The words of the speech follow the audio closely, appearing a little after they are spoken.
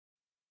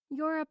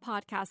You're a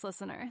podcast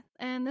listener,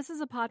 and this is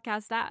a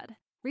podcast ad.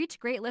 Reach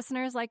great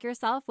listeners like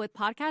yourself with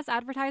podcast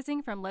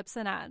advertising from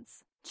Libsyn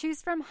Ads.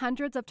 Choose from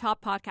hundreds of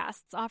top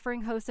podcasts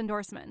offering host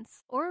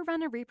endorsements, or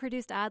run a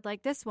reproduced ad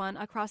like this one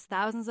across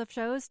thousands of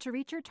shows to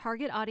reach your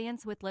target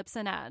audience with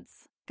Libsyn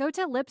Ads. Go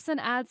to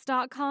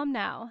libsynads.com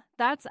now.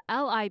 That's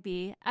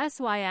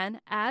LIBSYN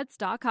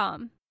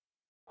ads.com.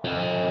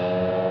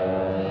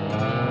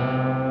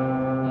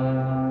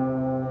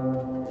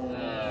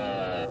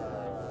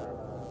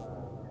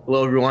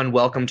 Hello, everyone.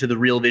 Welcome to the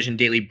Real Vision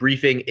Daily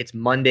Briefing. It's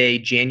Monday,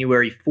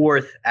 January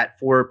 4th at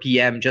 4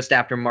 p.m., just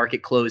after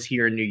market close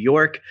here in New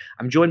York.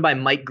 I'm joined by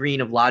Mike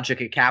Green of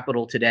Logica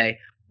Capital today.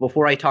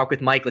 Before I talk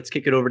with Mike, let's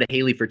kick it over to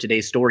Haley for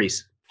today's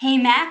stories. Hey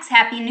Max,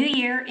 Happy New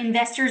Year.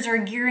 Investors are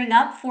gearing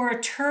up for a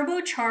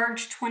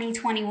turbocharged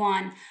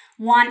 2021.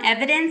 Want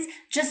evidence?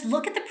 Just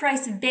look at the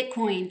price of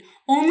Bitcoin.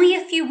 Only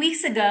a few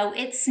weeks ago,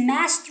 it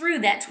smashed through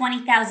that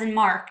 20,000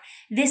 mark.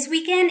 This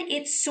weekend,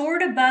 it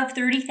soared above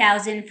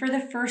 30,000 for the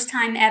first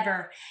time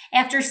ever.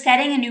 After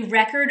setting a new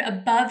record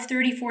above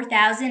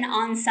 34,000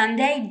 on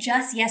Sunday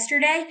just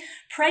yesterday,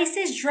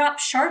 prices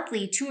dropped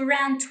sharply to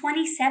around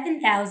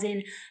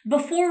 27,000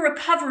 before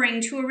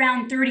recovering to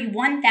around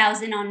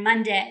 31,000 on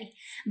Monday.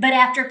 But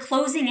after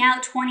closing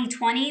out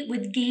 2020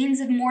 with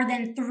gains of more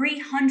than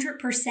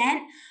 300%,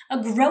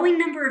 a growing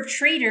number of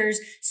traders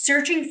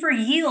searching for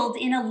yield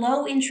in a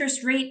low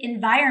interest rate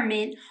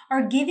environment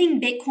are giving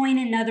Bitcoin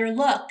another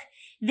look.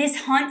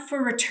 This hunt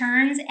for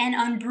returns and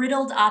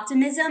unbridled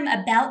optimism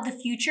about the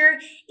future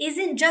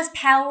isn't just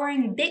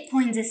powering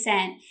Bitcoin's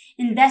ascent.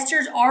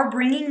 Investors are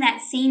bringing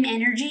that same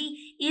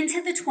energy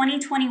into the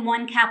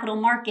 2021 capital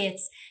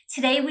markets.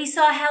 Today we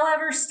saw,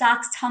 however,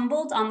 stocks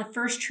tumbled on the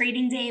first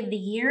trading day of the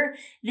year.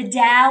 The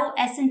Dow,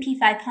 S&P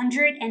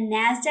 500, and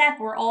NASDAQ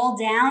were all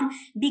down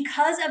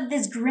because of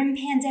this grim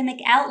pandemic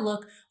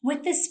outlook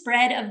with the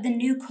spread of the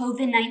new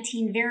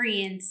COVID-19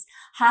 variants.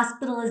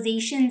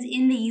 Hospitalizations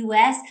in the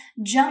U.S.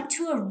 jumped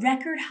to a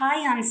record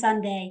high on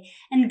Sunday,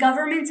 and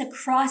governments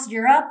across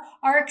Europe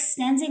are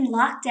extending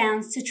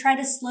lockdowns to try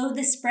to slow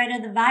the spread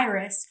of the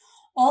virus.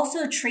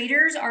 Also,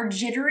 traders are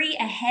jittery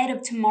ahead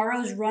of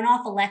tomorrow's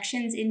runoff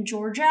elections in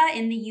Georgia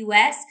in the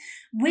U.S.,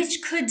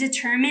 which could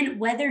determine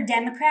whether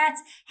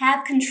Democrats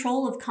have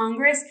control of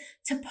Congress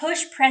to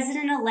push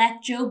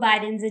President-elect Joe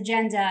Biden's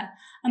agenda.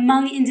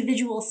 Among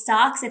individual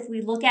stocks, if we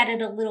look at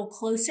it a little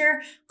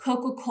closer,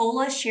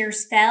 Coca-Cola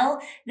shares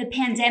fell. The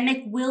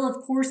pandemic will,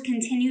 of course,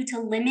 continue to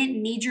limit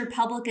major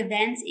public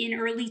events in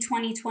early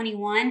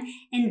 2021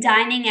 and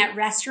dining at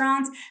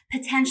restaurants,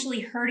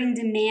 potentially hurting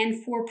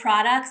demand for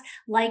products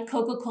like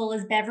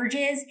Coca-Cola's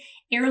beverages.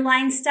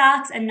 Airline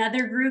stocks,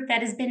 another group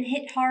that has been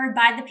hit hard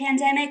by the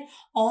pandemic,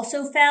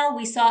 also fell.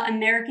 We saw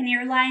American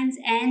Airlines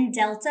and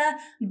Delta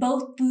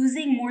both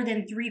losing more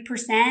than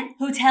 3%.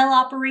 Hotel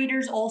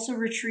operators also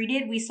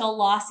retreated. We saw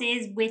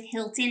losses with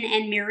Hilton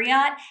and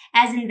Marriott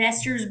as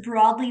investors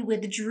broadly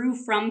withdrew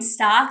from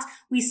stocks.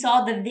 We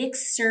saw the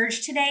VIX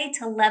surge today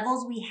to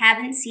levels we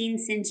haven't seen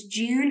since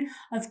June,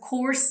 of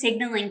course,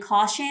 signaling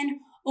caution.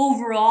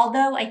 Overall,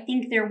 though, I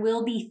think there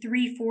will be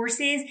three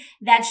forces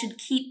that should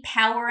keep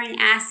powering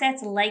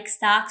assets like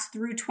stocks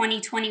through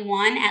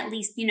 2021, at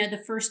least,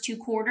 the first two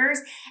quarters.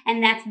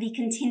 And that's the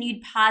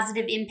continued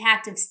positive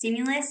impact of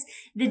stimulus,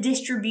 the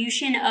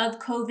distribution of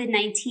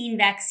COVID-19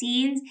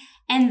 vaccines,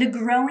 and the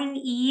growing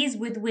ease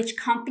with which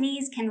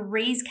companies can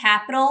raise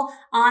capital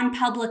on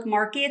public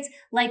markets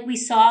like we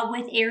saw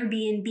with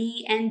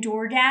Airbnb and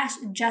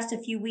DoorDash just a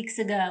few weeks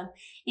ago.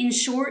 In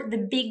short, the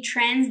big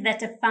trends that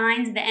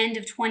defined the end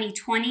of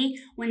 2020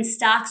 when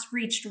stocks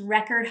reached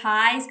record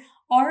highs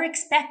are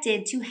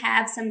expected to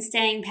have some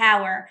staying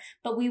power,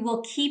 but we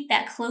will keep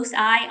that close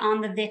eye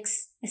on the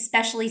VIX,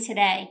 especially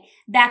today.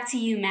 Back to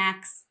you,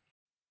 Max.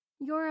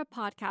 You're a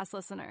podcast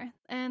listener,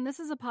 and this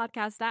is a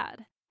podcast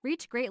ad.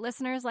 Reach great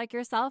listeners like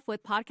yourself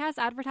with podcast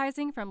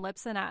advertising from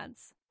Libsyn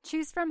Ads.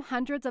 Choose from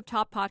hundreds of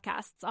top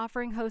podcasts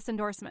offering host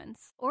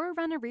endorsements, or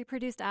run a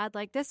reproduced ad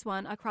like this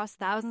one across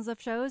thousands of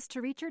shows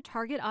to reach your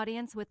target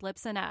audience with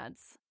Libsyn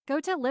Ads. Go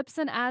to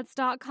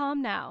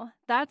libsynads.com now.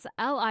 That's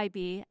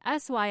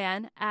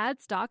LIBSYN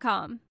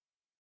ads.com.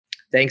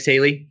 Thanks,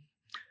 Haley.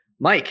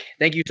 Mike,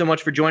 thank you so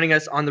much for joining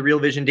us on the Real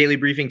Vision Daily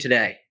Briefing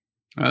today.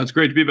 It's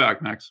great to be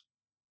back, Max.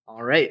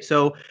 All right.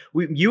 So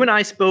you and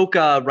I spoke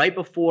right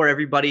before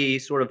everybody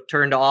sort of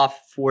turned off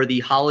for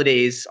the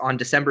holidays on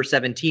December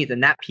 17th,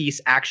 and that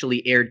piece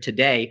actually aired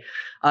today.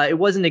 It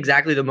wasn't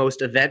exactly the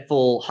most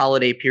eventful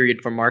holiday period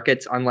for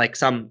markets, unlike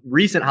some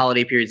recent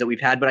holiday periods that we've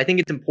had, but I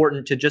think it's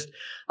important to just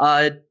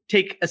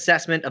take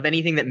assessment of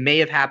anything that may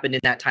have happened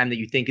in that time that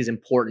you think is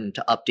important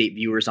to update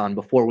viewers on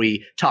before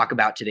we talk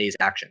about today's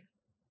action.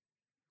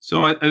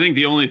 So I think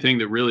the only thing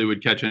that really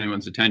would catch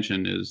anyone's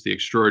attention is the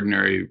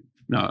extraordinary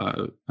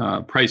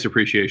price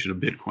appreciation of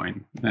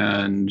Bitcoin.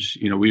 And,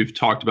 we've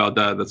talked about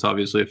that. That's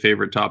obviously a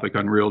favorite topic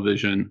on Real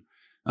Vision.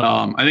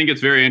 I think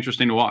it's very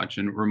interesting to watch,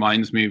 and it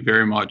reminds me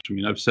very much.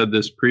 I've said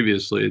this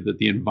previously, that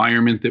the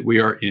environment that we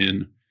are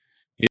in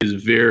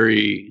is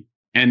very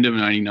end of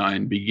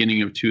 99,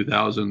 beginning of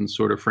 2000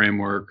 sort of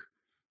framework.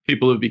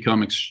 people have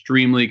become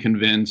extremely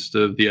convinced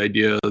of the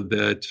idea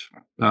that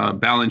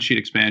balance sheet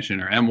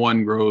expansion or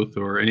M1 growth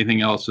or anything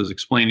else is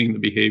explaining the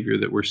behavior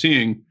that we're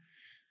seeing.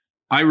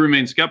 I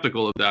remain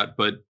skeptical of that,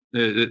 but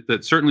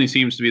that certainly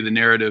seems to be the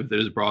narrative that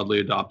is broadly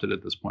adopted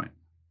at this point.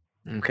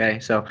 Okay,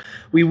 so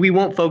we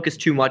won't focus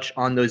too much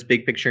on those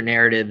big picture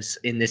narratives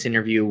in this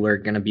interview. We're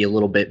going to be a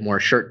little bit more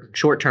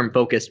short-term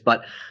focused.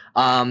 But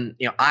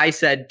I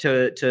said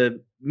to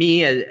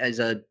me as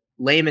a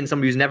layman,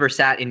 somebody who's never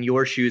sat in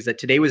your shoes, that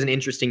today was an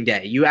interesting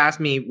day. You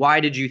asked me, why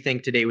did you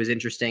think today was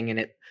interesting? And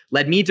it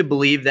led me to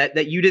believe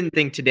that you didn't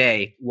think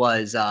today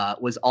was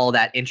all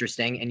that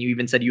interesting. And you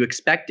even said you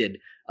expected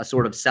a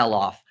sort of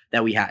sell-off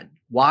that we had.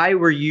 Why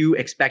were you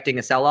expecting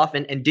a sell-off?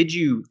 And did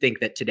you think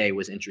that today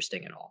was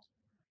interesting at all?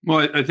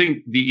 Well, I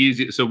think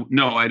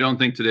no, I don't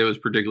think today was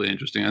particularly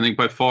interesting. I think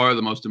by far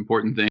the most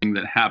important thing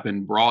that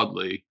happened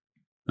broadly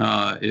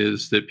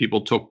is that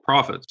people took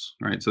profits,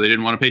 right? So they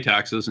didn't want to pay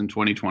taxes in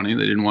 2020.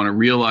 They didn't want to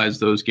realize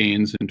those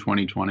gains in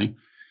 2020.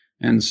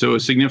 And so a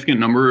significant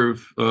number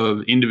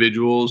of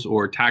individuals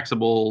or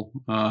taxable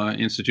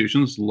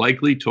institutions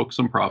likely took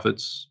some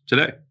profits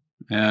today.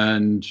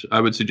 And I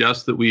would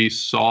suggest that we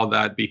saw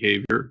that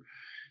behavior.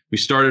 We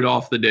started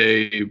off the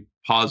day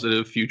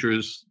positive,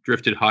 futures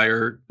drifted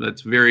higher.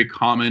 That's very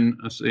common.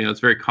 It's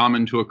very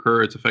common to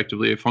occur. It's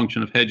effectively a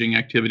function of hedging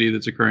activity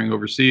that's occurring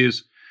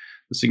overseas.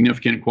 The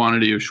significant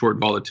quantity of short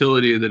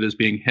volatility that is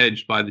being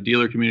hedged by the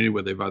dealer community,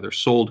 where they've either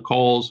sold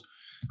calls,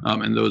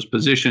 and those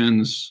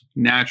positions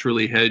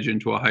naturally hedge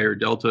into a higher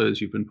delta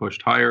as you've been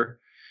pushed higher.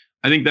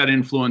 I think that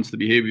influenced the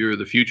behavior of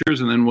the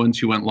futures. And then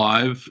once you went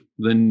live,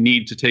 the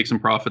need to take some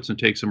profits and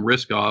take some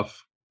risk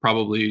off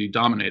probably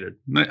dominated.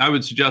 I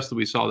would suggest that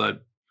we saw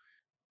that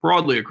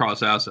broadly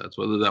across assets,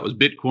 whether that was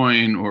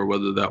Bitcoin or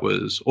whether that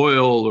was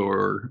oil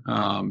or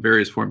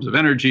various forms of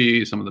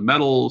energy, some of the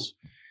metals.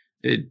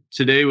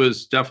 Today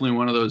was definitely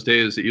one of those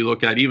days that you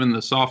look at. Even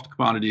the soft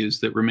commodities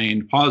that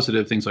remained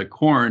positive, things like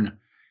corn,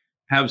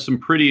 have some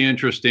pretty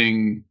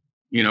interesting,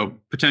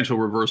 potential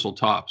reversal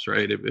tops,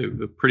 right?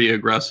 A pretty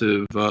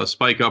aggressive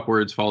spike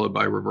upwards followed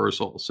by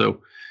reversal.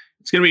 So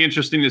it's going to be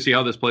interesting to see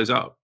how this plays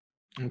out.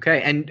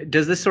 Okay. And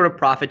does this sort of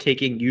profit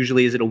taking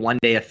usually, is it a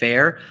one-day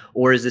affair,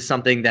 or is this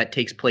something that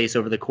takes place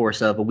over the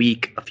course of a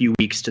week, a few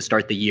weeks to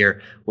start the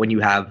year when you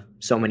have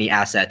so many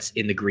assets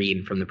in the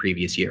green from the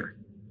previous year?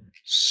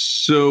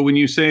 So when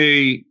you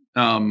say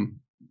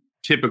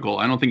typical,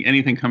 I don't think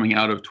anything coming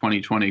out of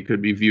 2020 could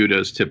be viewed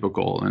as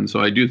typical. And so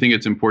I do think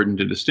it's important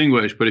to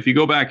distinguish. But if you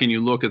go back and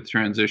you look at the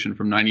transition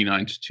from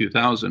 99 to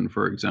 2000,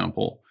 for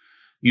example,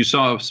 you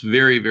saw a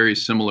very, very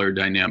similar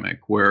dynamic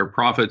where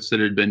profits that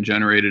had been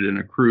generated and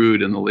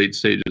accrued in the late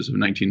stages of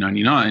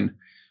 1999,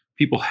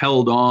 people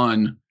held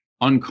on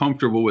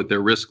uncomfortable with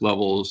their risk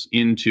levels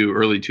into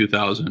early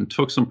 2000,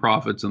 took some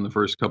profits in the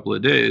first couple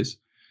of days.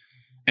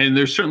 And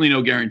there's certainly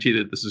no guarantee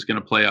that this is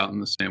going to play out in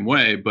the same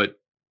way. But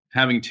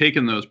having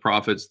taken those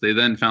profits, they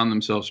then found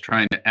themselves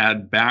trying to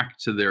add back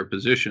to their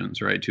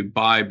positions, right? To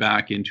buy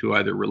back into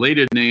either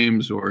related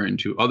names or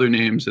into other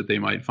names that they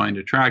might find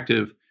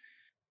attractive,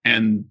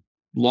 and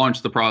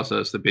launched the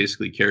process that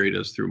basically carried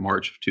us through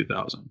March of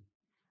 2000.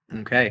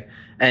 Okay.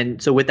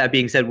 And so with that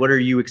being said, what are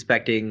you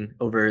expecting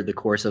over the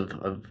course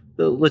of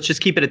let's just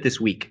keep it at this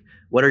week?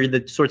 What are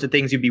the sorts of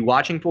things you'd be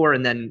watching for?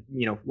 And then,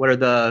 what are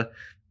the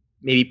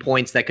maybe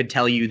points that could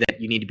tell you that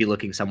you need to be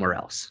looking somewhere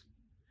else?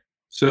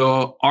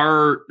 So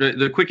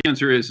the quick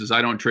answer is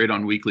I don't trade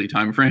on weekly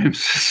timeframes.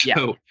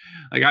 So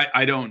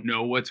I don't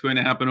know what's going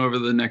to happen over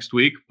the next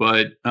week,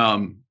 but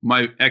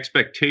my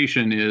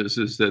expectation is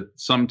that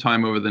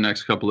sometime over the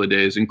next couple of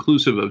days,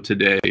 inclusive of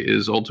today,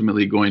 is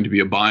ultimately going to be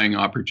a buying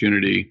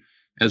opportunity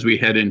as we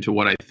head into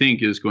what I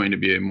think is going to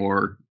be a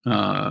more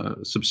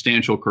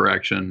substantial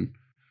correction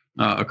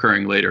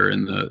occurring later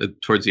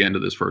towards the end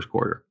of this first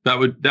quarter. That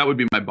would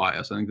be my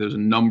bias. I think there's a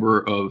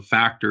number of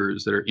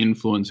factors that are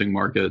influencing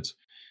markets.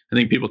 I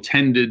think people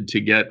tended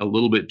to get a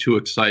little bit too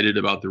excited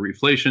about the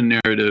reflation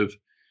narrative.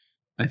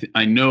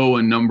 I know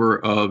a number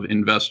of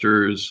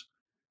investors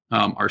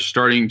are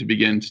starting to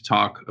begin to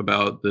talk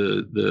about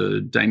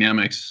the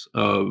dynamics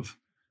of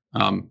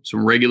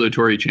some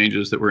regulatory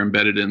changes that were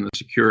embedded in the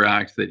Secure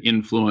Act that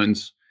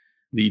influence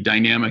the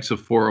dynamics of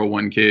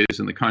 401ks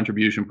and the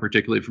contribution,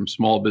 particularly from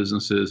small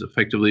businesses,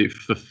 effectively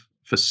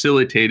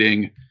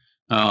facilitating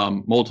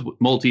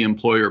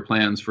multi-employer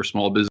plans for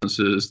small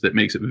businesses that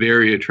makes it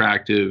very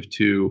attractive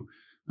to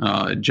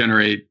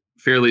generate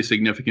fairly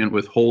significant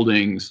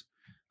withholdings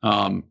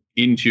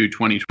into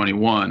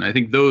 2021. I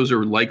think those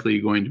are likely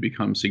going to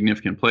become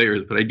significant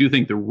players, but I do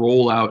think the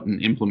rollout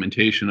and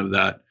implementation of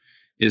that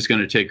is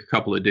going to take a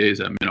couple of days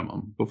at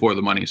minimum before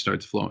the money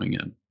starts flowing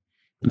in.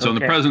 And so in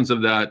the presence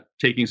of that,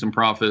 taking some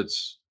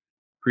profits,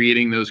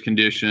 creating those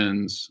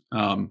conditions,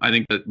 I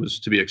think that was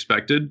to be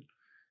expected.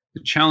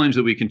 The challenge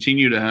that we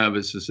continue to have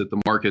is that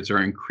the markets are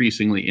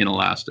increasingly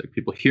inelastic.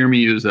 People hear me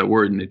use that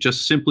word, and it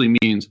just simply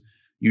means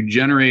you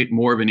generate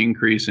more of an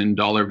increase in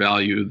dollar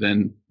value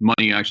than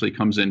money actually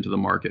comes into the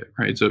market,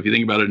 right? So if you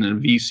think about it in a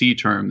VC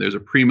term, there's a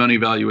pre-money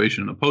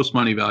valuation and a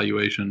post-money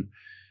valuation.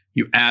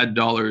 you add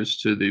dollars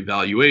to the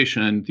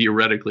valuation,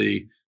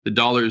 theoretically, the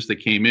dollars that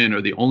came in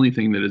are the only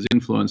thing that has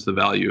influenced the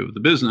value of the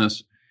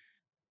business.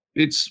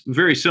 It's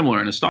very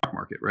similar in a stock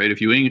market, right?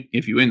 If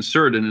you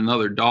insert in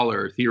another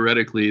dollar,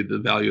 theoretically, the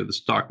value of the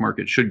stock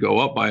market should go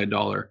up by a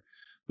dollar.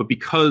 But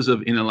because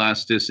of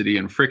inelasticity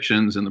and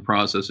frictions in the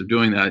process of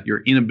doing that,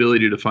 your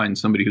inability to find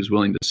somebody who's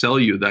willing to sell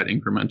you that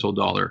incremental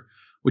dollar,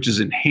 which is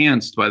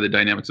enhanced by the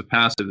dynamics of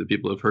passive that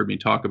people have heard me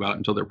talk about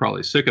until they're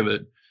probably sick of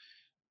it,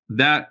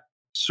 that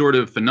sort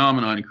of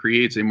phenomenon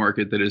creates a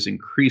market that is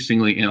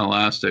increasingly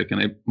inelastic.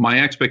 And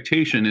my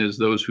expectation is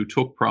those who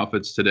took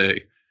profits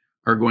today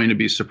are going to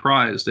be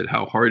surprised at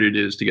how hard it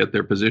is to get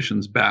their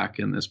positions back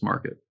in this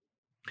market.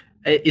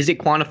 Is it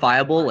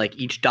quantifiable? Like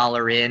each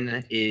dollar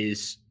in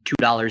is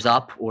 $2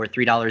 up or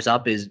 $3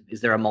 up? Is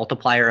there a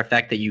multiplier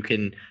effect that you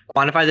can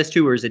quantify this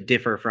to, or does it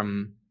differ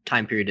from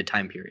time period to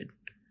time period?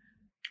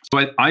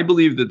 So I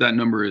believe that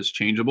number is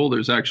changeable.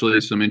 There's actually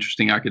some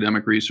interesting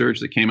academic research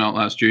that came out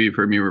last year. You've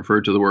heard me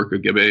refer to the work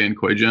of Gabbay and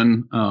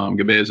Koijin.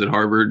 Gabbay is at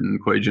Harvard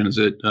and Koijin is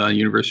at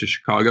University of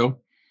Chicago.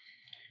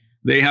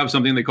 They have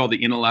something they call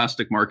the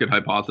inelastic market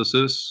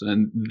hypothesis.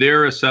 And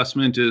their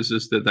assessment is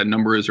that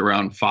number is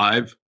around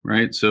 5,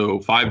 right? So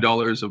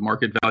 $5 of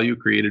market value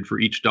created for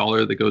each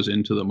dollar that goes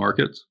into the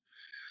markets.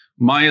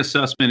 My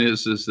assessment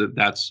is that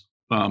that's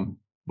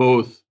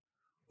both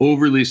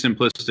overly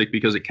simplistic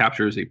because it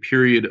captures a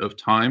period of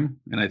time.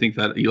 And I think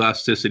that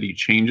elasticity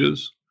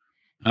changes.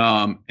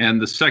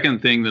 And the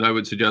second thing that I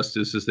would suggest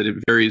is that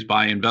it varies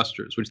by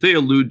investors, which they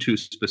allude to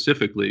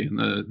specifically in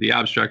the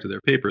abstract of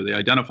their paper. They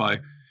identify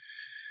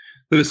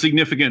that a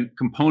significant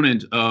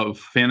component of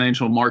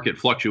financial market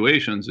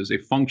fluctuations is a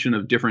function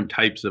of different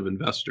types of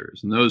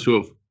investors. And those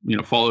who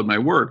have followed my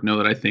work know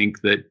that I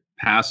think that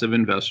passive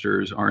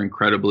investors are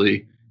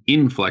incredibly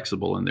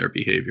inflexible in their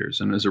behaviors.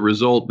 And as a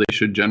result, they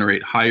should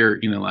generate higher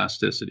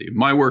inelasticity.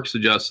 My work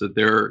suggests that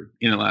their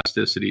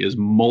inelasticity is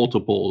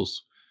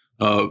multiples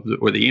of,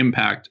 or the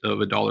impact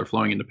of a dollar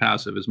flowing into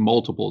passive is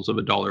multiples of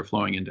a dollar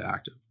flowing into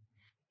active.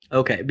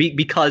 Okay,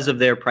 because of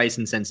their price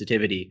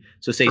insensitivity.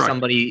 So say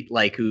somebody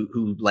like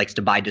who likes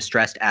to buy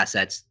distressed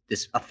assets,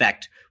 this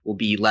effect will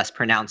be less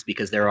pronounced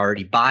because they're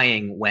already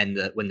buying when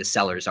the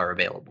sellers are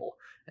available.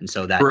 And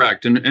so that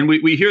correct. And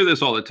we hear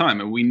this all the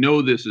time, and we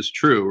know this is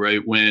true,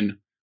 right? When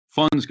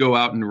funds go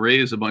out and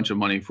raise a bunch of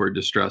money for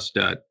distressed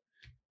debt,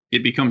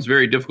 it becomes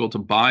very difficult to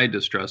buy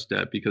distressed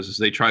debt because as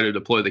they try to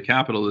deploy the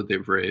capital that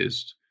they've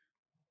raised,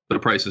 the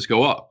prices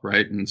go up,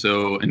 right? And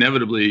so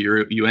inevitably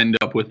you end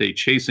up with a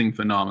chasing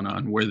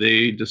phenomenon where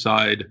they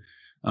decide,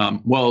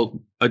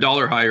 well,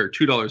 $1 higher,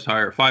 $2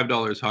 higher,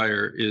 $5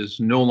 higher is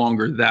no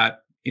longer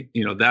that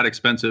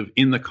expensive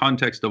in the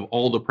context of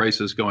all the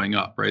prices going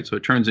up, right? So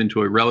it turns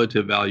into a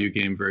relative value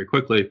game very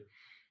quickly.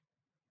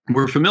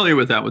 We're familiar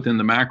with that within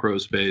the macro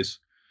space.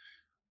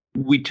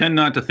 We tend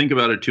not to think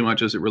about it too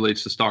much as it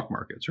relates to stock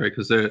markets, right?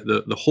 Because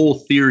the whole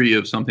theory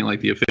of something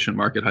like the efficient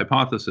market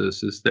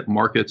hypothesis is that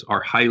markets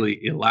are highly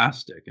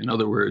elastic. In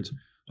other words,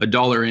 a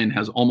dollar in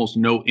has almost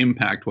no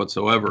impact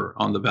whatsoever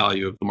on the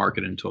value of the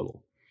market in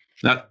total.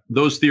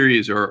 Those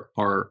theories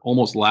are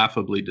almost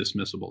laughably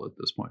dismissible at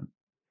this point.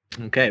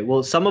 Okay,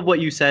 well, some of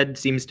what you said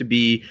seems to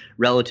be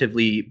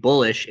relatively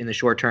bullish in the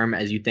short term,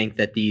 as you think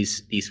that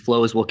these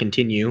flows will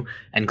continue,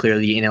 and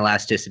clearly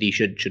inelasticity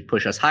should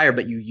push us higher.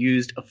 But you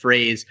used a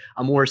phrase,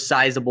 a more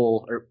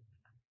sizable, or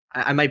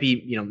I might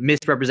be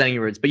misrepresenting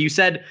your words, but you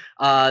said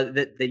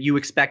that you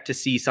expect to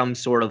see some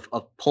sort of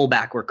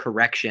pullback or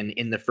correction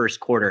in the first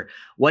quarter.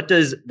 What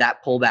does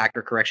that pullback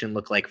or correction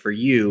look like for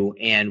you,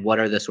 and what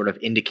are the sort of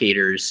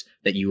indicators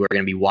that you are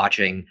going to be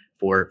watching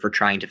for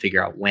trying to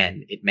figure out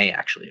when it may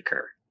actually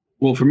occur?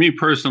 Well, for me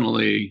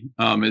personally,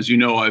 as you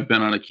know, I've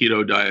been on a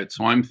keto diet,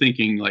 so I'm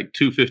thinking like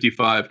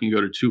 255 can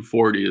go to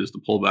 240 is the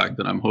pullback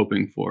that I'm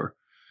hoping for.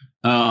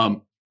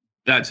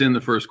 That's in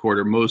the first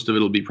quarter. Most of it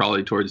will be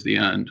probably towards the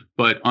end.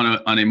 But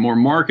on a more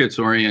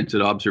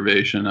markets-oriented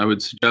observation, I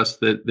would suggest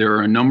that there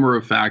are a number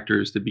of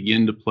factors that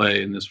begin to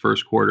play in this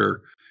first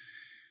quarter.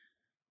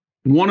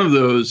 One of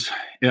those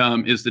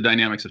is the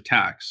dynamics of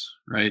tax,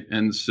 right?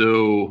 And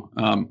so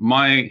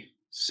my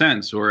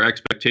sense or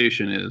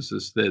expectation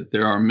is that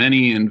there are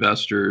many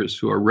investors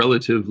who are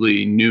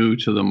relatively new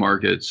to the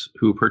markets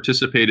who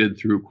participated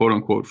through quote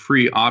unquote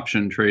free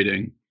option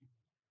trading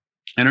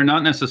and are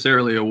not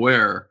necessarily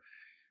aware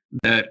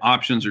that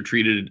options are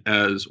treated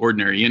as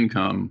ordinary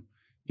income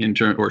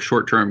or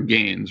short-term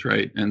gains,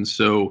 right? And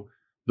so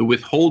the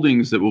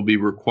withholdings that will be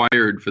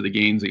required for the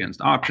gains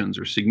against options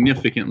are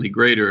significantly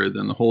greater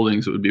than the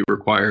holdings that would be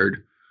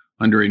required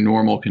under a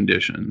normal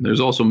condition.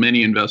 There's also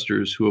many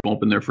investors who have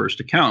opened their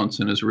first accounts,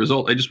 and as a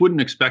result, I just wouldn't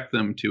expect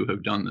them to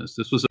have done this.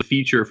 This was a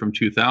feature from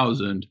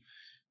 2000. If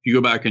you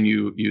go back and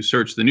you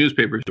search the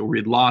newspapers, you'll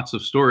read lots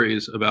of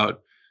stories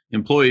about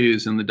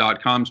employees in the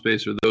 .com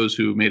space or those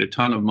who made a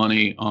ton of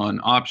money on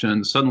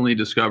options suddenly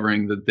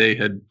discovering that they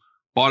had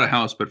bought a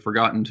house but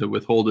forgotten to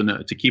withhold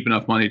to keep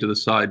enough money to the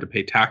side to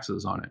pay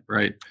taxes on it,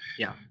 right?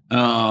 Yeah.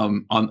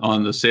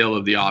 On the sale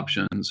of the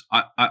options.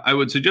 I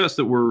would suggest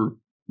that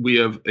we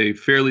have a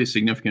fairly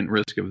significant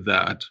risk of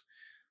that.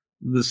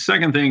 The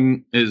second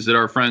thing is that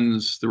our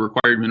friends, the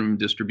required minimum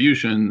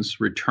distributions,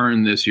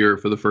 returned this year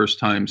for the first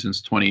time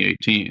since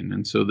 2018.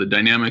 And so the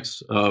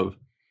dynamics of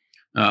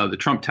the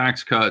Trump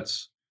tax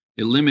cuts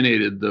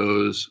eliminated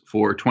those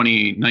for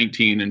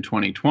 2019 and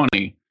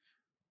 2020.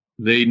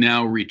 They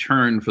now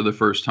return for the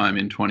first time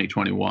in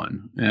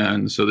 2021.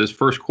 And so this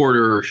first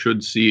quarter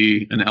should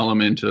see an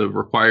element of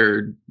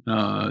required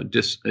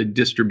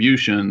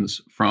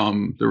distributions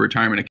from the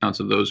retirement accounts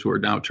of those who are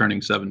now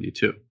turning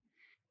 72.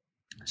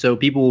 So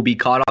people will be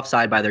caught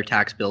offside by their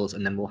tax bills,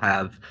 and then we'll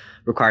have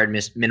required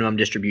minimum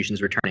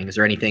distributions returning. Is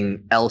there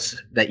anything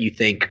else that you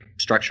think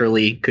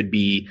structurally could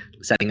be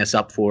setting us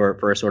up for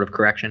a sort of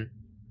correction?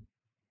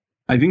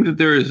 I think that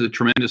there is a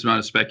tremendous amount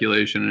of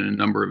speculation in a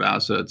number of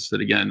assets that,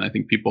 again, I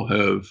think people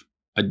have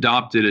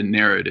adopted a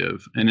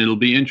narrative, and it'll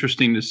be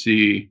interesting to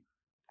see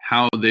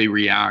how they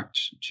react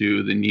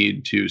to the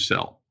need to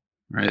sell,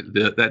 right?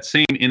 That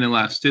same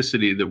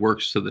inelasticity that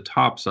works to the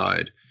top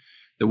side,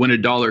 that when a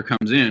dollar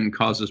comes in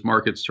causes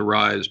markets to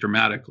rise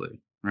dramatically,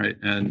 right?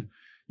 And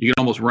you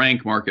can almost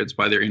rank markets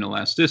by their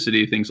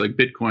inelasticity. Things like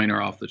Bitcoin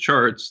are off the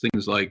charts.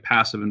 Things like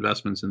passive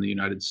investments in the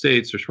United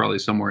States, there's probably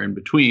somewhere in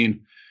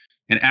between.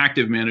 And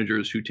active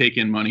managers who take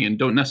in money and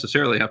don't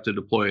necessarily have to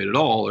deploy it at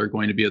all are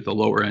going to be at the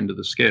lower end of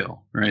the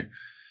scale, right?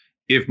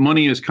 If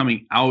money is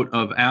coming out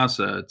of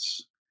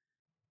assets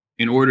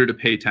in order to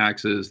pay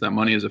taxes, that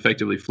money is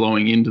effectively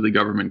flowing into the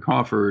government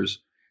coffers,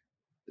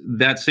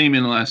 that same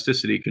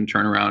inelasticity can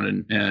turn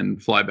around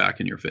and fly back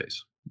in your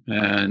face.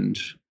 And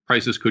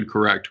prices could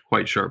correct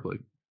quite sharply.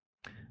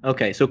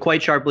 Okay, so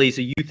quite sharply.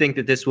 So you think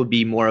that this would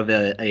be more of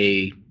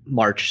a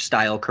March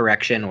style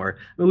correction, or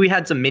we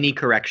had some mini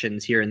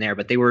corrections here and there,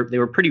 but they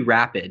were pretty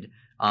rapid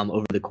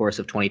over the course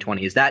of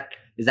 2020. Is that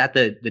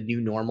the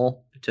new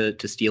normal,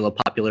 to steal a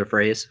popular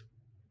phrase?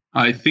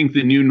 I think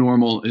the new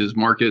normal is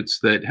markets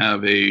that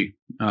have a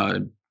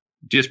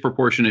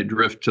disproportionate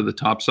drift to the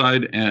top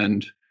side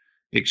and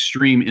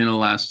extreme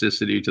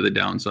inelasticity to the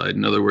downside.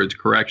 In other words,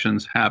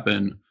 corrections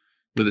happen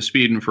with a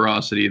speed and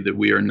ferocity that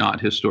we are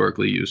not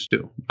historically used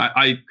to.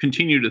 I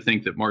continue to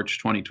think that March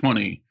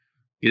 2020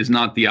 is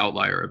not the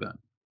outlier event.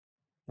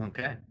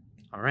 Okay.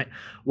 All right.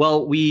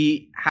 Well,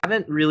 we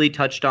haven't really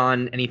touched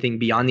on anything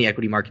beyond the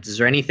equity markets. Is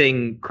there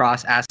anything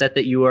cross asset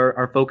that you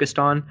are focused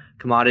on,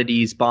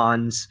 commodities,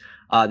 bonds,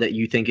 that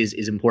you think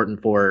is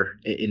important for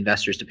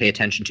investors to pay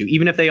attention to,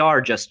 even if they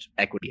are just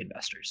equity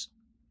investors?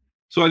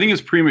 So I think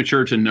it's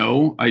premature to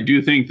know. I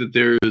do think that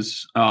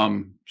there's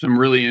some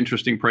really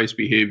interesting price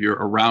behavior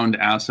around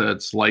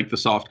assets like the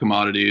soft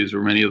commodities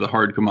or many of the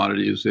hard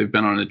commodities. They've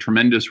been on a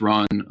tremendous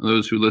run.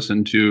 Those who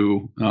listen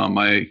to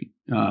my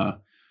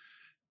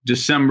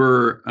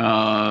December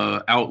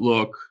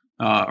outlook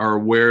are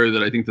aware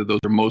that I think that those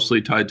are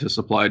mostly tied to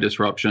supply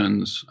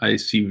disruptions. I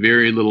see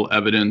very little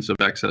evidence of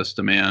excess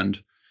demand.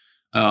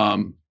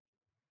 That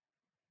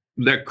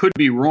could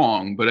be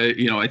wrong, but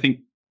I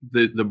think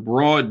the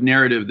broad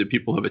narrative that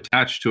people have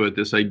attached to it,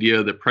 this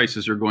idea that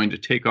prices are going to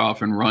take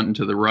off and run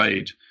to the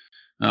right,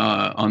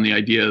 on the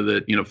idea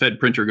that, Fed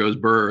printer goes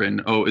burr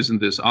and, oh, isn't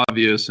this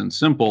obvious and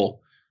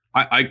simple?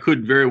 I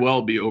could very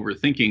well be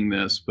overthinking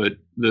this, but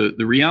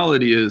the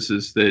reality is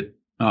that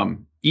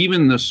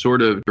even the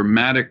sort of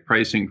dramatic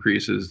price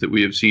increases that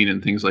we have seen in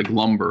things like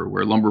lumber,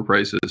 where lumber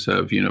prices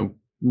have,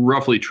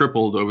 roughly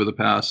tripled over the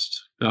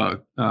past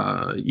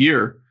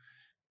year,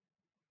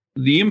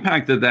 the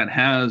impact that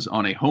has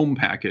on a home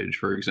package,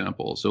 for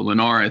example. So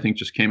Lennar, I think,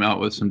 just came out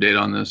with some data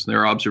on this.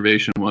 Their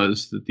observation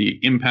was that the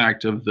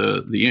impact of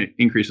the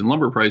increase in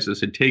lumber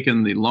prices had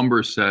taken the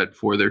lumber set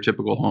for their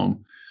typical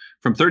home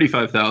from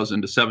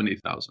 35,000 to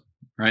 70,000.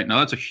 Right now,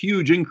 that's a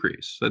huge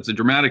increase. That's a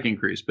dramatic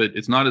increase, but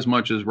it's not as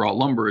much as raw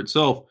lumber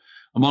itself.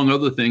 Among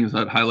other things,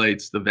 that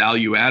highlights the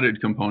value-added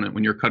component.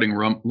 When you're cutting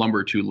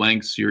lumber to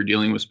lengths, you're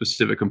dealing with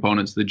specific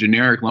components. The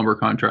generic lumber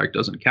contract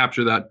doesn't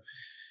capture that.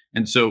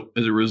 And so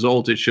as a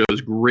result, it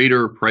shows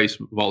greater price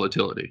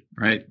volatility,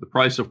 right? The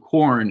price of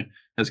corn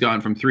has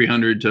gone from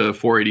 300 to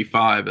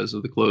 485 as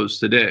of the close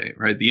today,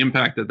 right? The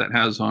impact that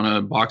has on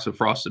a box of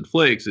Frosted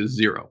Flakes is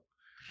zero,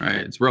 right?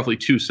 It's roughly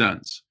 2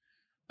 cents.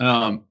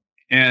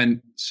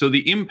 And so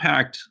the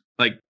impact,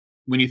 like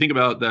when you think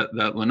about that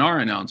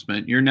Lennar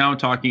announcement, you're now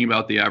talking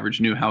about the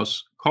average new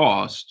house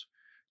cost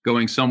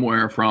going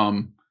somewhere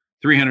from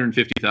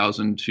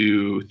 350,000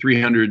 to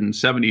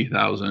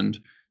 370,000.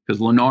 Because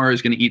Lennar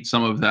is going to eat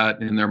some of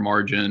that in their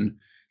margin.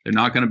 They're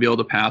not going to be able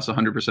to pass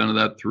 100% of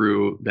that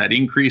through. That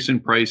increase in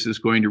price is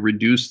going to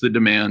reduce the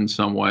demand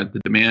somewhat.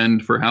 The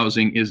demand for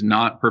housing is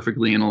not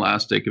perfectly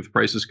inelastic. If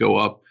prices go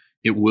up,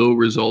 it will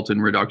result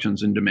in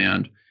reductions in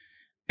demand.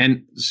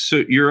 And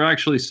so you're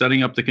actually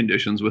setting up the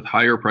conditions with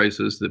higher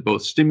prices that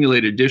both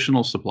stimulate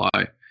additional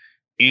supply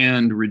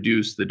and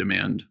reduce the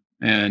demand.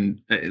 And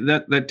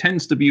that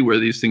tends to be where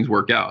these things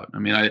work out. I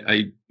mean,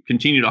 I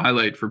continue to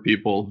highlight for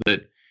people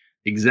that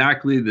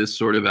exactly this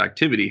sort of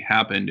activity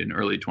happened in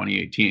early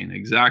 2018.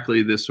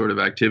 Exactly this sort of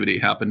activity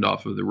happened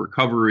off of the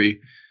recovery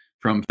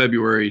from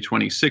February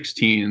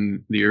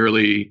 2016, the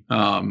early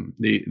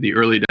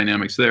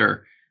dynamics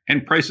there.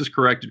 And prices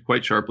corrected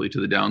quite sharply to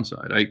the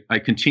downside. I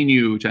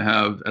continue to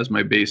have as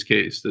my base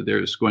case that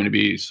there's going to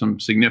be some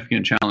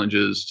significant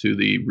challenges to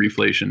the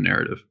reflation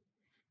narrative.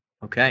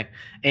 Okay.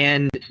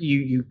 And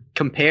you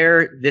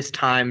compare this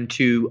time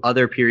to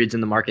other periods in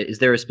the market. Is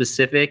there a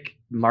specific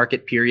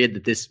market period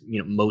that this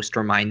most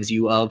reminds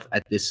you of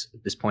at this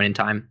point in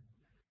time?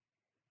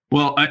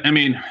 Well, I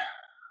mean,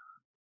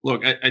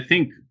 look, I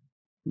think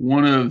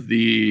one of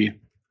the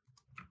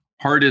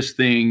hardest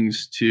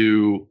things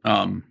to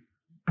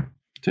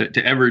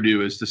ever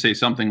do is to say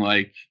something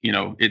like,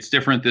 it's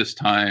different this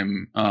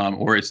time,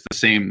 or it's the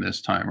same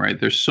this time, right?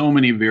 There's so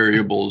many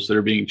variables that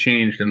are being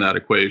changed in that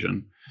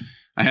equation.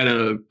 I had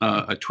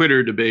a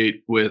Twitter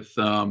debate with,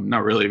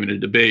 not really even a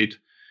debate,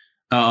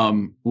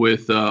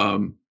 with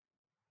a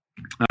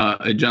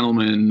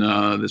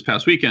gentleman this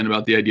past weekend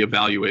about the idea of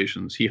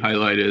valuations. He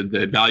highlighted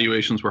that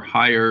valuations were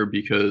higher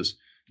because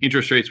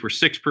interest rates were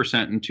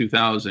 6% in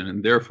 2000,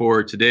 and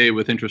therefore today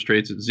with interest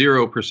rates at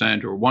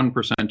 0% or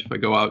 1%, if I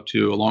go out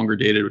to a longer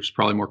dated, which is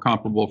probably more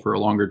comparable for a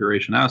longer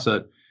duration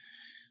asset,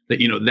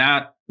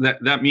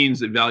 that means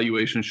that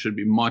valuations should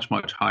be much,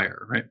 much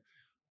higher, right?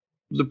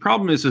 The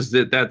problem is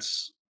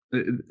that's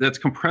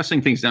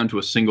compressing things down to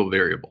a single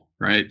variable,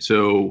 right?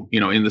 So,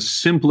 in the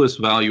simplest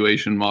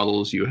valuation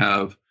models, you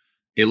have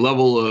a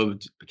level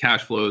of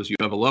cash flows, you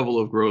have a level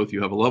of growth,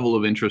 you have a level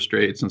of interest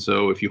rates. And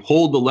so if you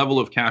hold the level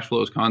of cash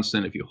flows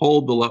constant, if you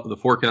hold the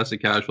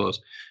forecasted cash flows,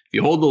 if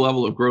you hold the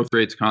level of growth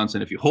rates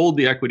constant, if you hold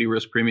the equity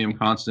risk premium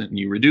constant and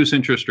you reduce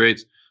interest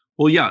rates,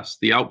 well, yes,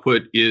 the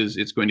output is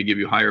it's going to give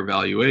you higher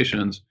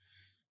valuations.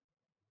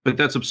 But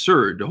that's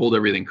absurd to hold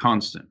everything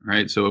constant,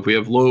 right? So if we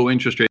have low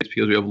interest rates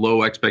because we have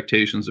low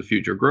expectations of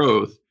future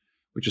growth,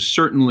 which is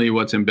certainly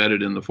what's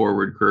embedded in the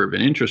forward curve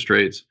in interest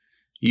rates,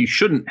 you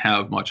shouldn't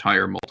have much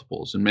higher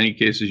multiples. In many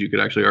cases, you could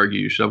actually argue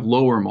you should have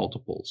lower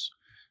multiples.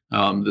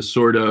 The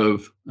sort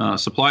of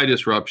supply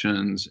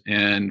disruptions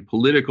and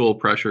political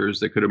pressures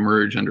that could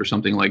emerge under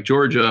something like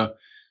Georgia,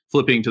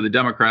 flipping to the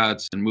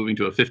Democrats and moving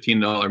to a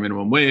 $15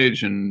 minimum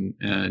wage and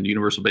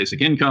universal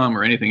basic income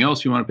or anything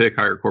else you want to pick,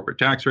 higher corporate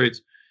tax rates,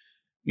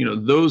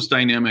 those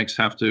dynamics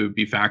have to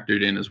be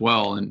factored in as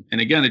well. And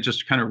again, it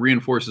just kind of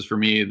reinforces for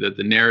me that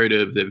the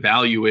narrative that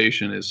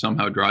valuation is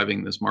somehow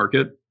driving this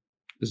market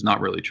is not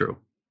really true.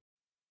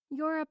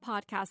 You're a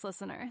podcast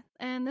listener,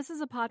 and this is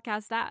a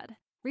podcast ad.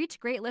 Reach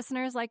great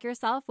listeners like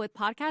yourself with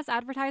podcast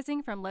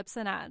advertising from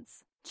Libsyn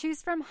Ads.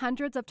 Choose from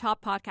hundreds of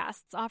top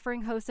podcasts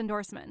offering host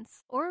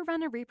endorsements, or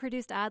run a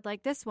reproduced ad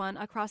like this one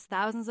across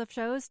thousands of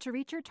shows to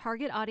reach your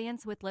target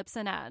audience with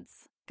Libsyn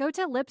Ads. Go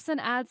to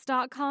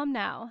libsynads.com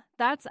now.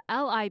 That's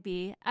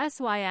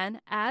LIBSYN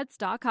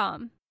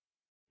ads.com.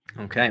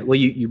 Okay. Well,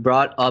 you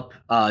brought up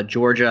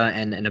Georgia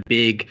and a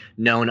big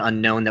known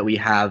unknown that we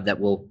have that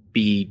will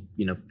be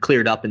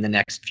cleared up in the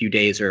next few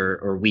days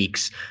or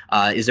weeks.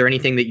 Is there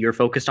anything that you're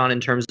focused on in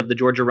terms of the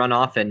Georgia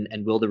runoff,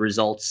 and will the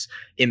results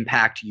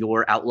impact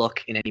your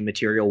outlook in any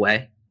material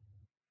way?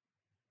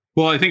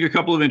 Well, I think a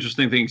couple of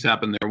interesting things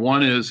happened there.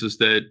 One is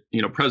that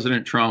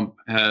President Trump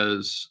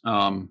has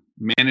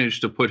managed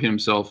to put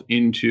himself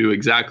into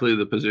exactly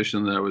the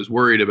position that I was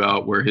worried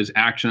about, where his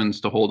actions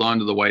to hold on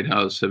to the White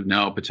House have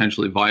now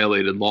potentially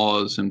violated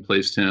laws and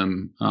placed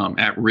him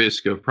at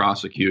risk of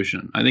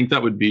prosecution. I think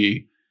that would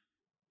be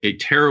a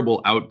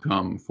terrible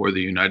outcome for the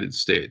United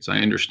States. I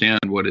understand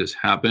what has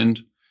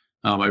happened.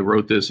 I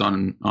wrote this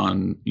on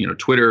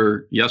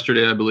Twitter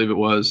yesterday, I believe it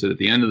was, that at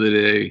the end of the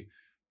day,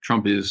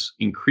 Trump is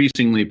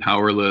increasingly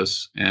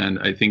powerless, and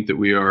I think that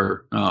we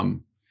are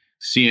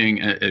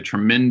seeing a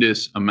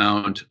tremendous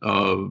amount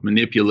of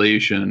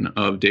manipulation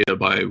of data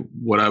by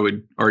what I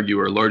would argue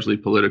are largely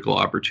political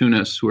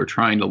opportunists who are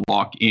trying to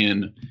lock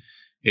in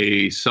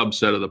a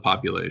subset of the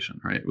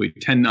population, right? We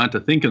tend not to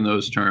think in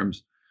those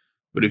terms,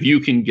 but if you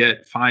can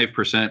get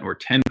 5% or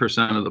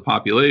 10% of the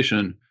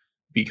population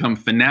become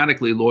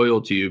fanatically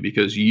loyal to you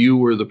because you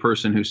were the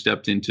person who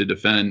stepped in to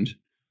defend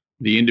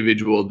the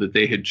individual that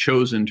they had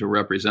chosen to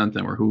represent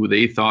them or who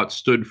they thought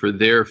stood for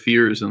their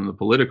fears in the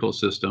political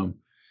system,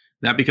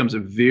 that becomes a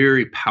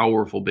very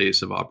powerful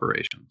base of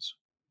operations,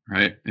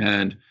 right?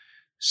 And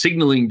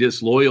signaling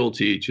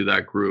disloyalty to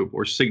that group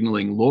or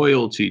signaling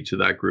loyalty to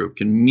that group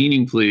can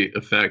meaningfully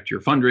affect your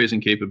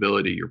fundraising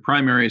capability, your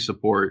primary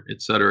support,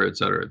 et cetera, et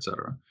cetera, et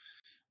cetera.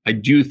 I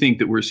do think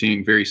that we're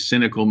seeing very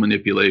cynical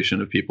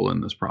manipulation of people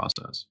in this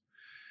process.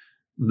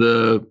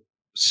 The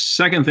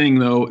second thing,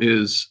 though,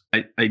 is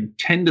I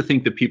tend to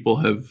think that people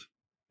have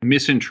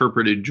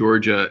misinterpreted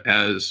Georgia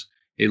as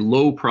a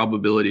low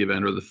probability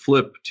event, or the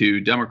flip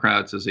to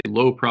Democrats as a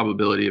low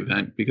probability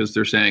event, because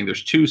they're saying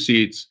there's two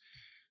seats.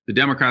 The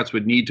Democrats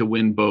would need to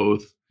win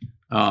both.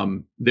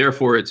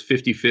 Therefore, it's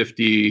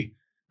 50-50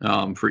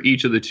 for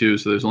each of the two.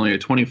 So there's only a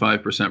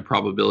 25%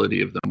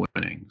 probability of them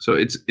winning. So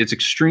it's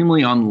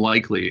extremely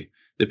unlikely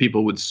that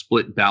people would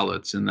split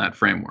ballots in that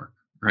framework,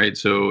 right?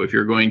 So if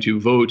you're going to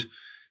vote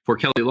for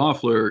Kelly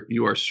Loeffler,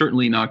 you are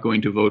certainly not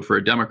going to vote for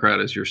a Democrat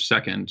as your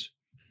second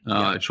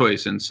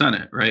choice in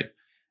Senate, right?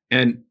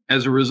 And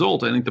as a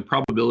result, I think the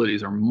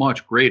probabilities are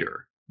much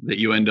greater that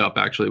you end up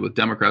actually with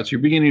Democrats.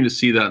 You're beginning to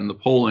see that in the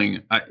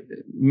polling.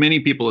 Many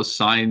people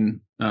assign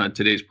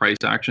today's price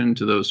action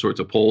to those sorts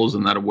of polls,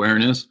 and that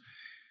awareness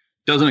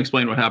doesn't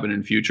explain what happened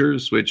in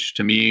futures, which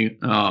to me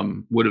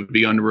would have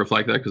begun to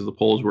reflect that because the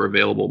polls were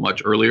available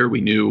much earlier.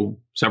 We knew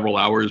several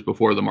hours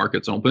before the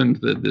markets opened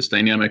that this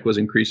dynamic was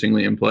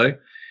increasingly in play.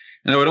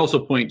 And I would also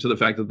point to the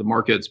fact that the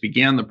markets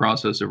began the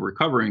process of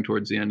recovering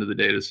towards the end of the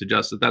day to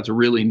suggest that that's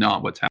really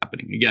not what's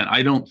happening. Again,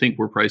 I don't think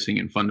we're pricing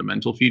in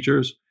fundamental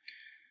features.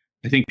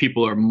 I think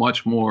people are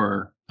much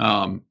more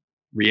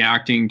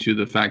reacting to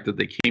the fact that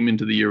they came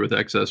into the year with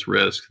excess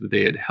risk, that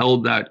they had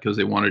held that because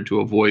they wanted to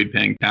avoid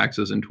paying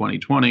taxes in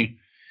 2020.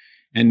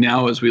 And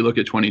now as we look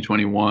at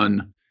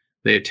 2021,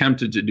 they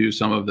attempted to do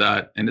some of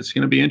that. And it's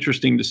going to be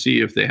interesting to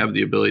see if they have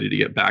the ability to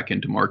get back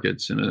into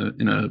markets in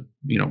a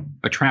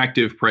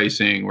attractive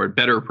pricing or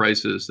better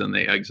prices than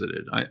they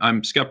exited.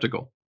 I'm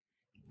skeptical.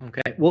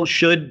 Okay. Well,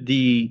 should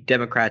the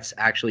Democrats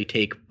actually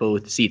take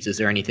both seats? Is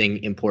there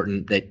anything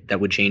important that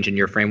would change in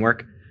your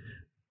framework?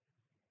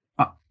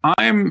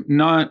 I'm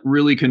not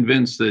really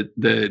convinced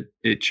that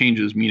it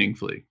changes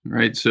meaningfully,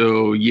 right?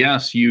 So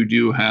yes, you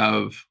do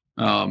have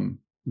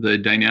the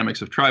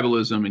dynamics of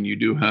tribalism, and you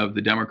do have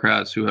the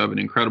Democrats who have an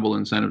incredible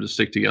incentive to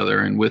stick together.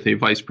 And with a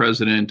vice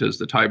president as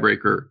the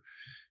tiebreaker,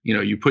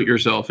 you put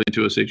yourself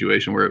into a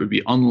situation where it would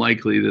be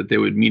unlikely that they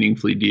would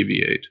meaningfully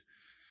deviate.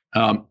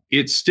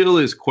 It still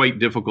is quite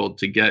difficult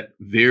to get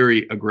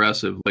very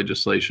aggressive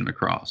legislation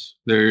across.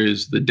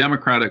 The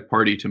Democratic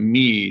Party, to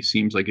me,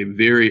 seems like a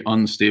very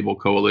unstable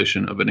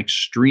coalition of an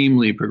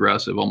extremely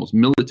progressive, almost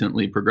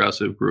militantly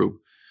progressive group.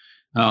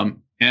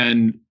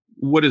 And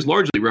what is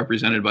largely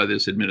represented by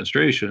this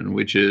administration,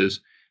 which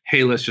is,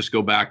 hey, let's just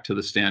go back to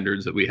the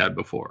standards that we had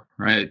before,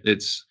 right?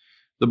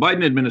 The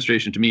Biden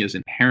administration, to me, is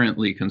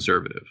inherently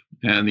conservative.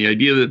 And the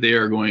idea that they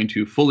are going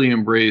to fully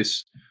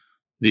embrace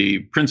the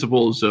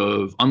principles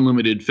of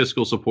unlimited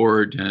fiscal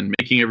support and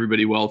making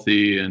everybody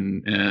wealthy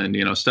and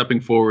stepping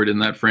forward in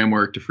that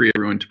framework to free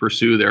everyone to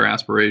pursue their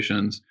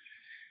aspirations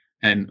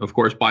and, of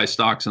course, buy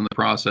stocks in the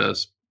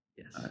process,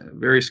 yes.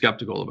 Very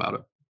skeptical about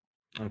it.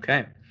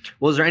 Okay.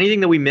 Well, is there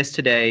anything that we missed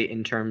today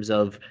in terms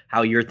of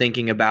how you're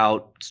thinking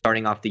about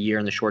starting off the year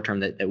in the short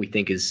term that we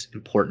think is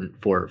important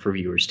for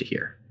viewers to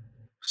hear?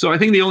 So I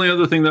think the only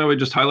other thing that I would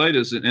just highlight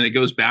is, and it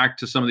goes back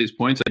to some of these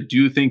points, I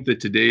do think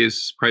that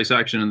today's price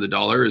action in the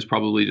dollar is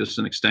probably just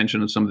an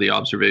extension of some of the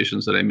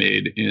observations that I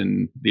made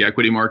in the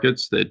equity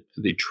markets, that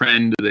the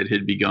trend that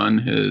had begun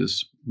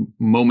has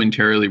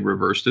momentarily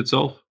reversed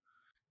itself.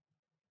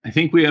 I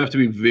think we have to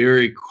be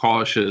very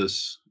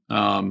cautious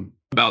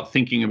about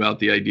thinking about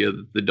the idea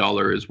that the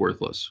dollar is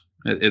worthless.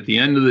 At the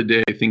end of the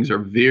day, things are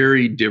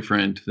very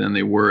different than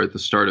they were at the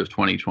start of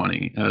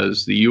 2020.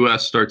 As the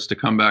U.S. starts to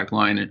come back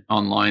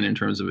online in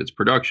terms of its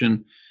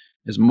production,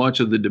 as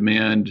much of the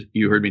demand,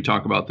 you heard me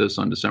talk about this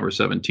on December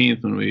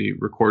 17th when we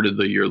recorded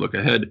the year look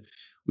ahead,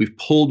 we've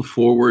pulled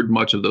forward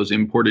much of those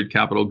imported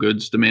capital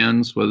goods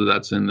demands, whether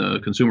that's in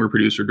the consumer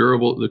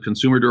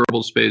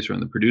durable space or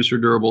in the producer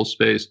durable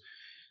space.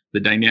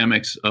 The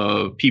dynamics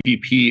of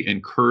PPP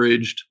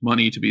encouraged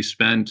money to be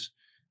spent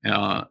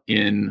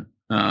in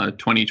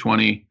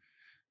 2020.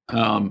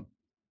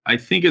 I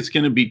think it's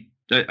going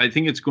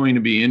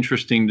to be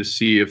interesting to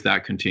see if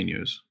that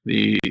continues.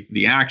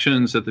 The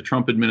actions that the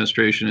Trump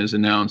administration has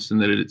announced,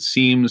 and that it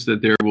seems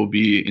that there will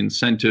be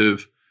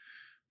incentive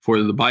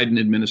for the Biden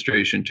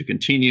administration to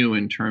continue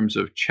in terms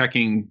of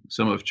checking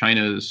some of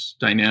China's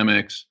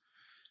dynamics,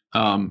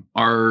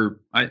 are,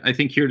 I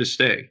think, here to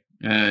stay.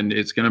 And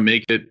it's going to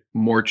make it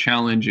more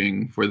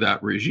challenging for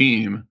that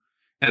regime.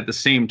 At the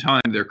same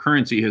time, their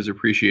currency has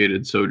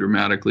appreciated so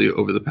dramatically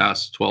over the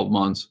past 12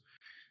 months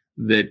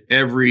that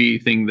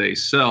everything they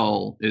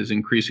sell is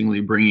increasingly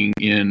bringing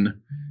in,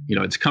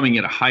 it's coming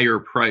at a higher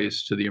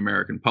price to the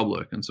American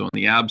public. And so in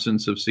the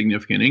absence of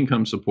significant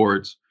income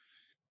supports,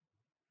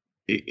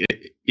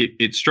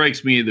 it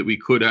strikes me that we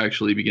could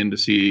actually begin to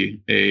see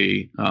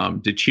a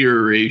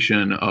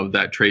deterioration of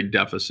that trade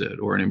deficit,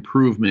 or an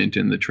improvement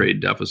in the trade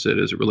deficit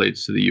as it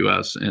relates to the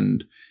U.S.,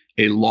 and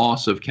a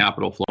loss of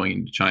capital flowing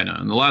into China.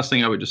 And the last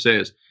thing I would just say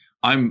is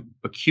I'm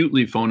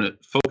acutely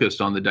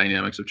focused on the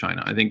dynamics of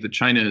China. I think that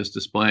China is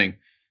displaying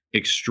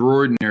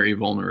extraordinary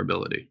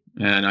vulnerability.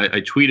 And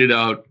I tweeted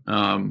out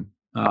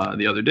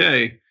the other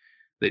day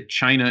that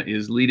China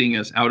is leading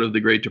us out of the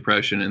Great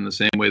Depression in the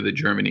same way that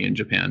Germany and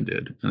Japan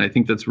did. And I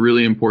think that's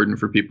really important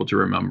for people to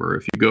remember.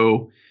 If you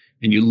go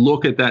and you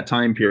look at that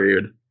time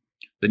period,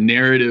 the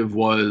narrative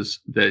was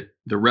that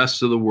the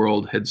rest of the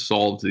world had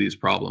solved these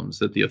problems,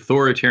 that the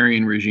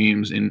authoritarian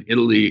regimes in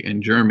Italy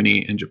and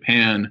Germany and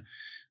Japan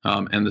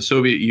and the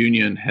Soviet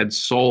Union had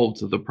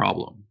solved the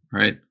problem,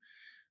 right?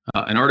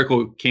 An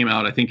article came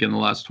out, I think, in the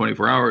last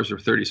 24 hours or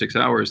 36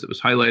 hours that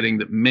was highlighting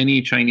that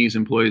many Chinese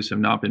employees have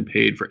not been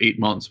paid for 8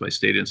 months by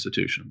state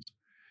institutions.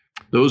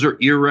 Those are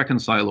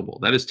irreconcilable.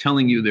 That is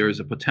telling you there is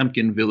a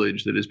Potemkin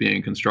village that is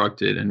being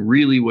constructed. And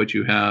really what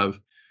you have,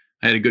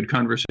 I had a good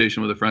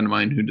conversation with a friend of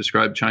mine who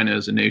described China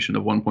as a nation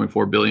of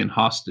 1.4 billion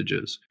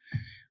hostages.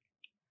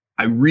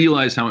 I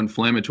realize how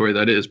inflammatory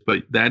that is,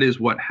 but that is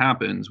what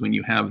happens when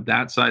you have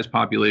that size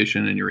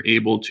population and you're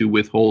able to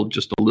withhold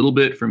just a little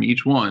bit from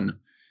each one.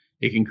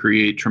 It can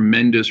create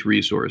tremendous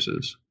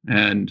resources.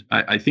 And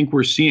I think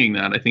we're seeing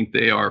that. I think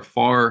they are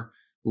far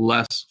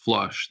less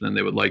flush than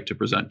they would like to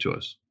present to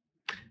us.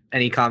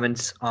 Any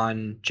comments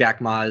on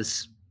Jack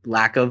Ma's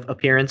lack of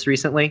appearance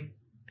recently?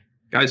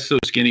 Guy's so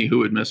skinny, who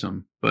would miss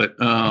him? But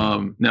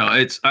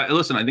no,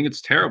 listen, I think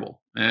it's terrible.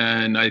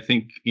 And I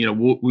think, we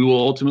will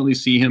ultimately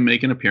see him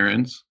make an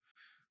appearance.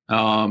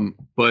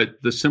 But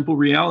the simple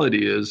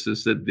reality is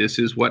that this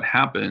is what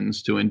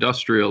happens to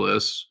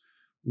industrialists,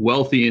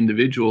 wealthy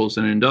individuals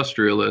and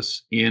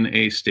industrialists in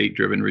a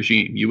state-driven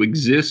regime. You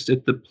exist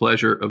at the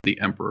pleasure of the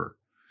emperor.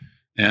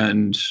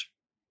 And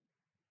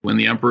when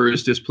the emperor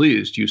is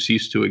displeased, you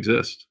cease to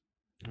exist.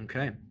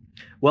 Okay.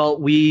 Well,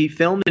 we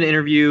filmed an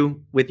interview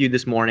with you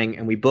this morning,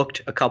 and we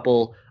booked a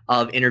couple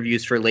of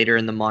interviews for later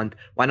in the month.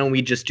 Why don't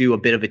we just do a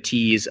bit of a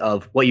tease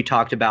of what you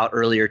talked about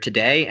earlier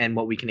today and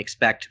what we can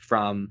expect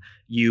from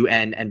you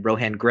and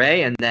Rohan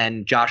Gray, and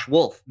then Josh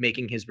Wolf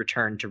making his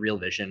return to Real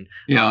Vision.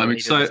 Yeah, I'm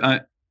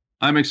excited.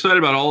 I'm excited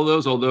about all of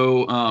those,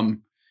 although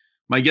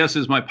my guess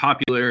is my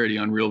popularity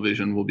on Real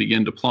Vision will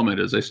begin to plummet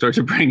as I start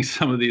to bring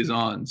some of these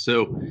on.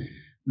 So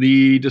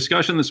the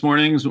discussion this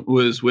morning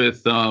was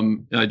with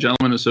a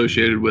gentleman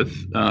associated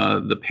with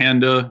the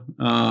PANDA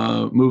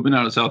movement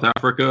out of South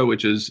Africa,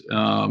 which is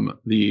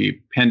the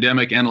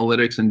Pandemic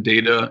Analytics and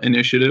Data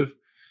Initiative.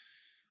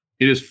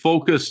 It is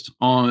focused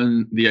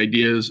on the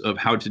ideas of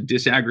how to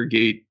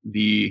disaggregate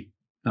the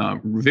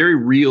very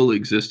real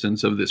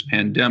existence of this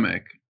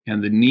pandemic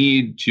and the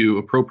need to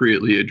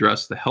appropriately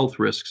address the health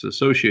risks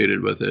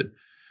associated with it,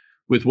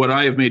 with what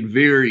I have made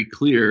very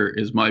clear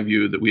is my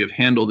view that we have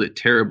handled it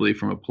terribly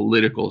from a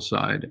political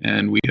side.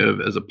 And we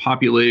have, as a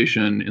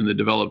population in the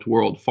developed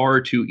world,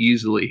 far too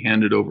easily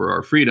handed over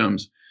our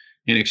freedoms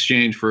in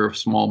exchange for a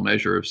small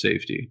measure of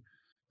safety.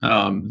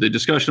 The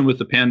discussion with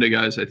the PANDA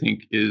guys, I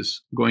think,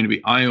 is going to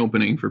be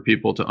eye-opening for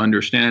people to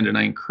understand. And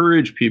I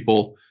encourage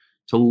people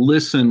to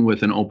listen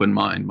with an open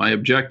mind. My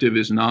objective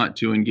is not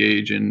to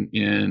engage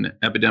in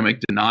epidemic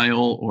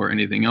denial or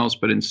anything else,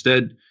 but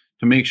instead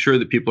to make sure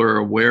that people are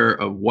aware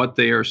of what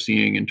they are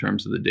seeing in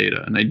terms of the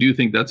data. And I do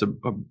think that's a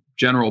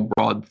general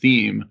broad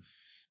theme,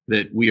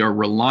 that we are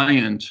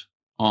reliant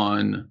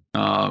on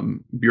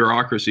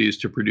bureaucracies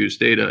to produce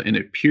data in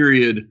a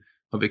period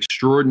of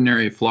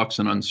extraordinary flux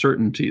and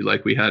uncertainty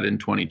like we had in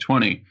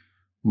 2020.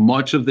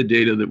 Much of the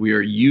data that we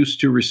are used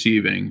to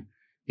receiving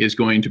is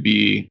going to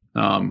be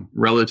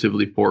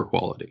relatively poor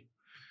quality.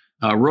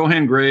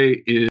 Rohan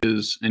Gray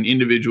is an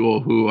individual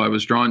who I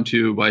was drawn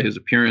to by his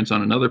appearance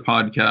on another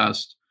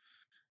podcast.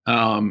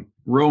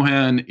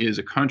 Rohan is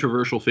a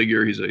controversial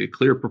figure. He's a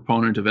clear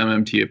proponent of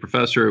MMT, a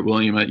professor at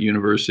Willamette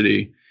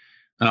University.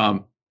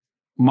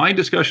 My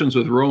discussions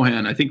with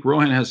Rohan, I think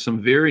Rohan has some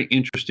very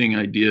interesting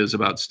ideas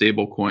about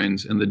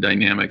stablecoins and the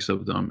dynamics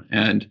of them.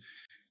 And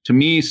to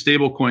me,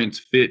 stablecoins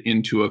fit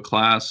into a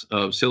class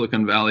of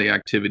Silicon Valley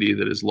activity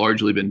that has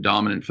largely been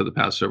dominant for the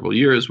past several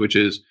years, which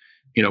is,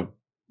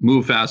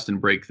 move fast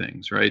and break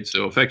things, right?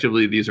 So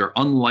effectively, these are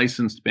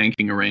unlicensed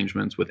banking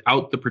arrangements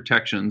without the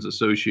protections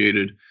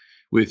associated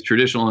with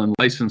traditional and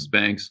licensed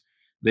banks.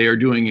 They are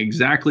doing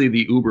exactly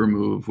the Uber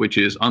move, which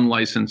is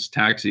unlicensed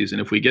taxis.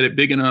 And if we get it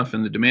big enough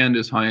and the demand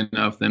is high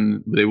enough,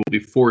 then they will be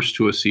forced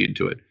to accede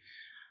to it.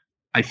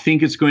 I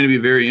think it's going to be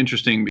very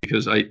interesting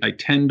because I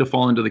tend to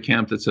fall into the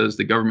camp that says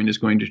the government is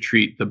going to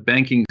treat the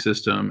banking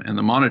system and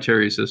the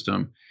monetary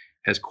system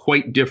as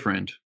quite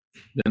different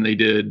than they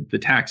did the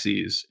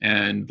taxis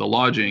and the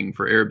lodging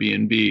for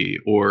Airbnb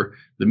or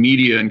the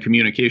media and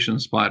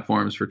communications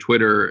platforms for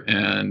Twitter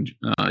and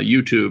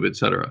YouTube, et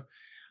cetera.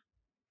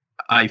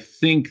 I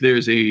think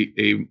there's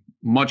a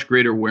much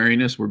greater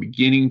wariness. We're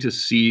beginning to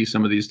see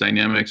some of these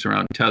dynamics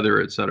around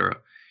Tether, et cetera.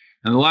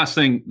 And the last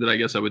thing that I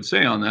guess I would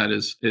say on that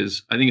is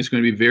I think it's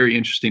going to be very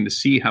interesting to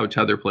see how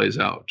Tether plays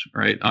out,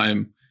 right?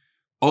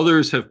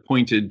 Others have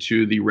pointed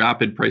to the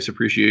rapid price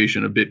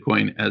appreciation of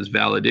Bitcoin as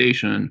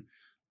validation.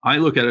 I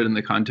look at it in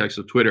the context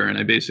of Twitter, and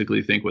I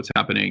basically think what's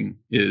happening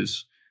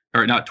is,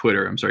 or not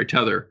Twitter, I'm sorry,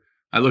 Tether.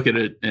 I look at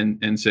it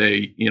and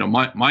say,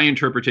 my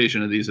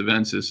interpretation of these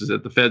events is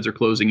that the feds are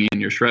closing in,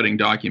 you're shredding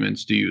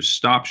documents. Do you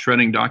stop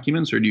shredding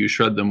documents or do you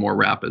shred them more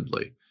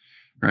rapidly,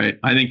 right?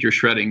 I think you're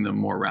shredding them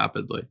more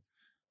rapidly.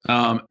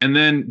 And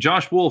then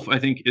Josh Wolf, I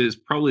think, is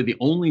probably the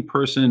only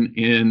person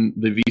in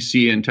the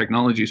VC and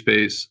technology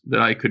space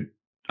that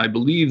I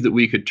believe that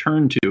we could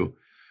turn to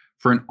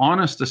for an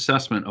honest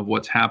assessment of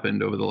what's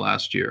happened over the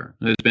last year.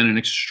 There's been an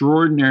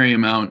extraordinary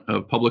amount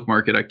of public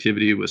market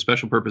activity with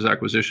special purpose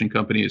acquisition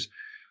companies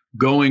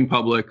going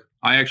public.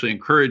 I actually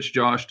encourage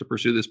Josh to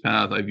pursue this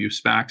path. I view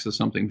SPACs as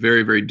something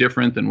very, very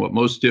different than what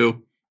most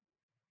do.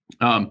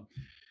 And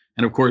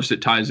of course,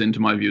 it ties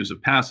into my views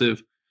of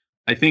passive.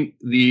 I think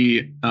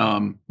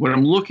what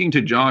I'm looking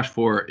to Josh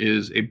for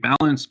is a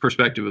balanced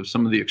perspective of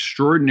some of the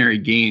extraordinary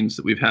gains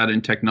that we've had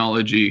in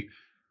technology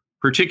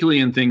particularly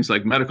in things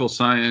like medical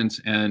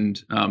science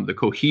and the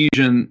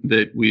cohesion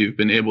that we've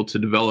been able to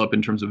develop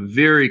in terms of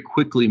very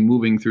quickly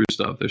moving through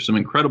stuff. There's some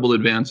incredible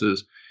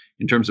advances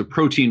in terms of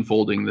protein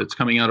folding that's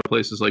coming out of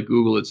places like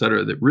Google, et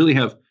cetera, that really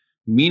have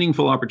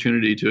meaningful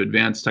opportunity to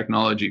advance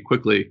technology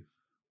quickly.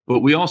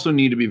 But we also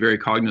need to be very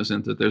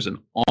cognizant that there's an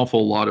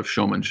awful lot of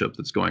showmanship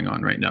that's going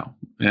on right now.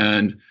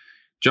 And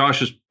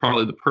Josh is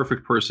probably the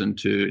perfect person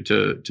to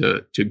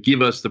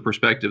give us the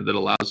perspective that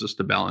allows us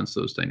to balance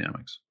those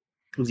dynamics.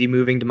 Is he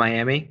moving to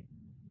Miami?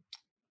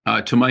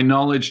 To my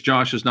knowledge,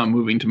 Josh is not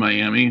moving to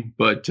Miami,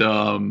 but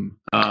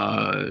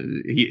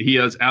he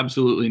has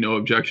absolutely no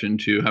objection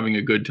to having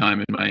a good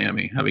time in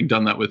Miami, having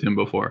done that with him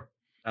before.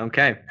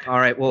 Okay. All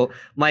right. Well,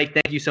 Mike,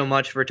 thank you so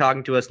much for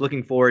talking to us.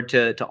 Looking forward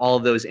to all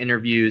of those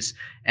interviews,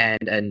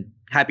 and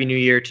Happy New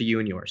Year to you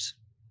and yours.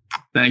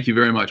 Thank you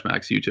very much,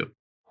 Max. You too.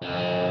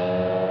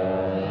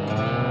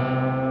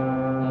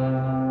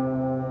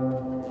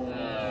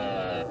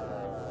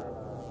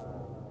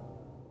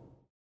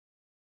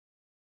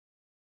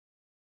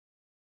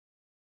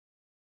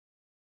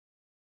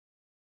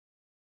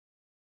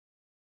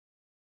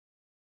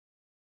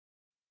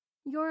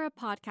 You're a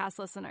podcast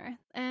listener,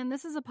 and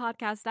this is a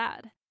podcast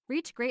ad.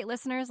 Reach great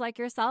listeners like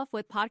yourself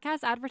with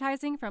podcast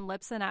advertising from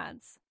Libsyn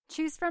Ads.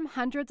 Choose from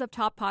hundreds of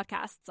top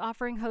podcasts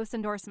offering host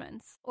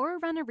endorsements, or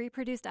run a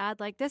reproduced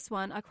ad like this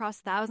one across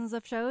thousands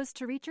of shows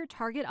to reach your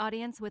target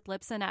audience with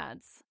Libsyn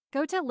Ads.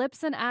 Go to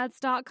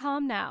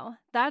libsynads.com now.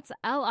 That's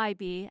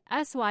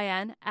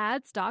LIBSYN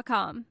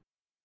ads.com.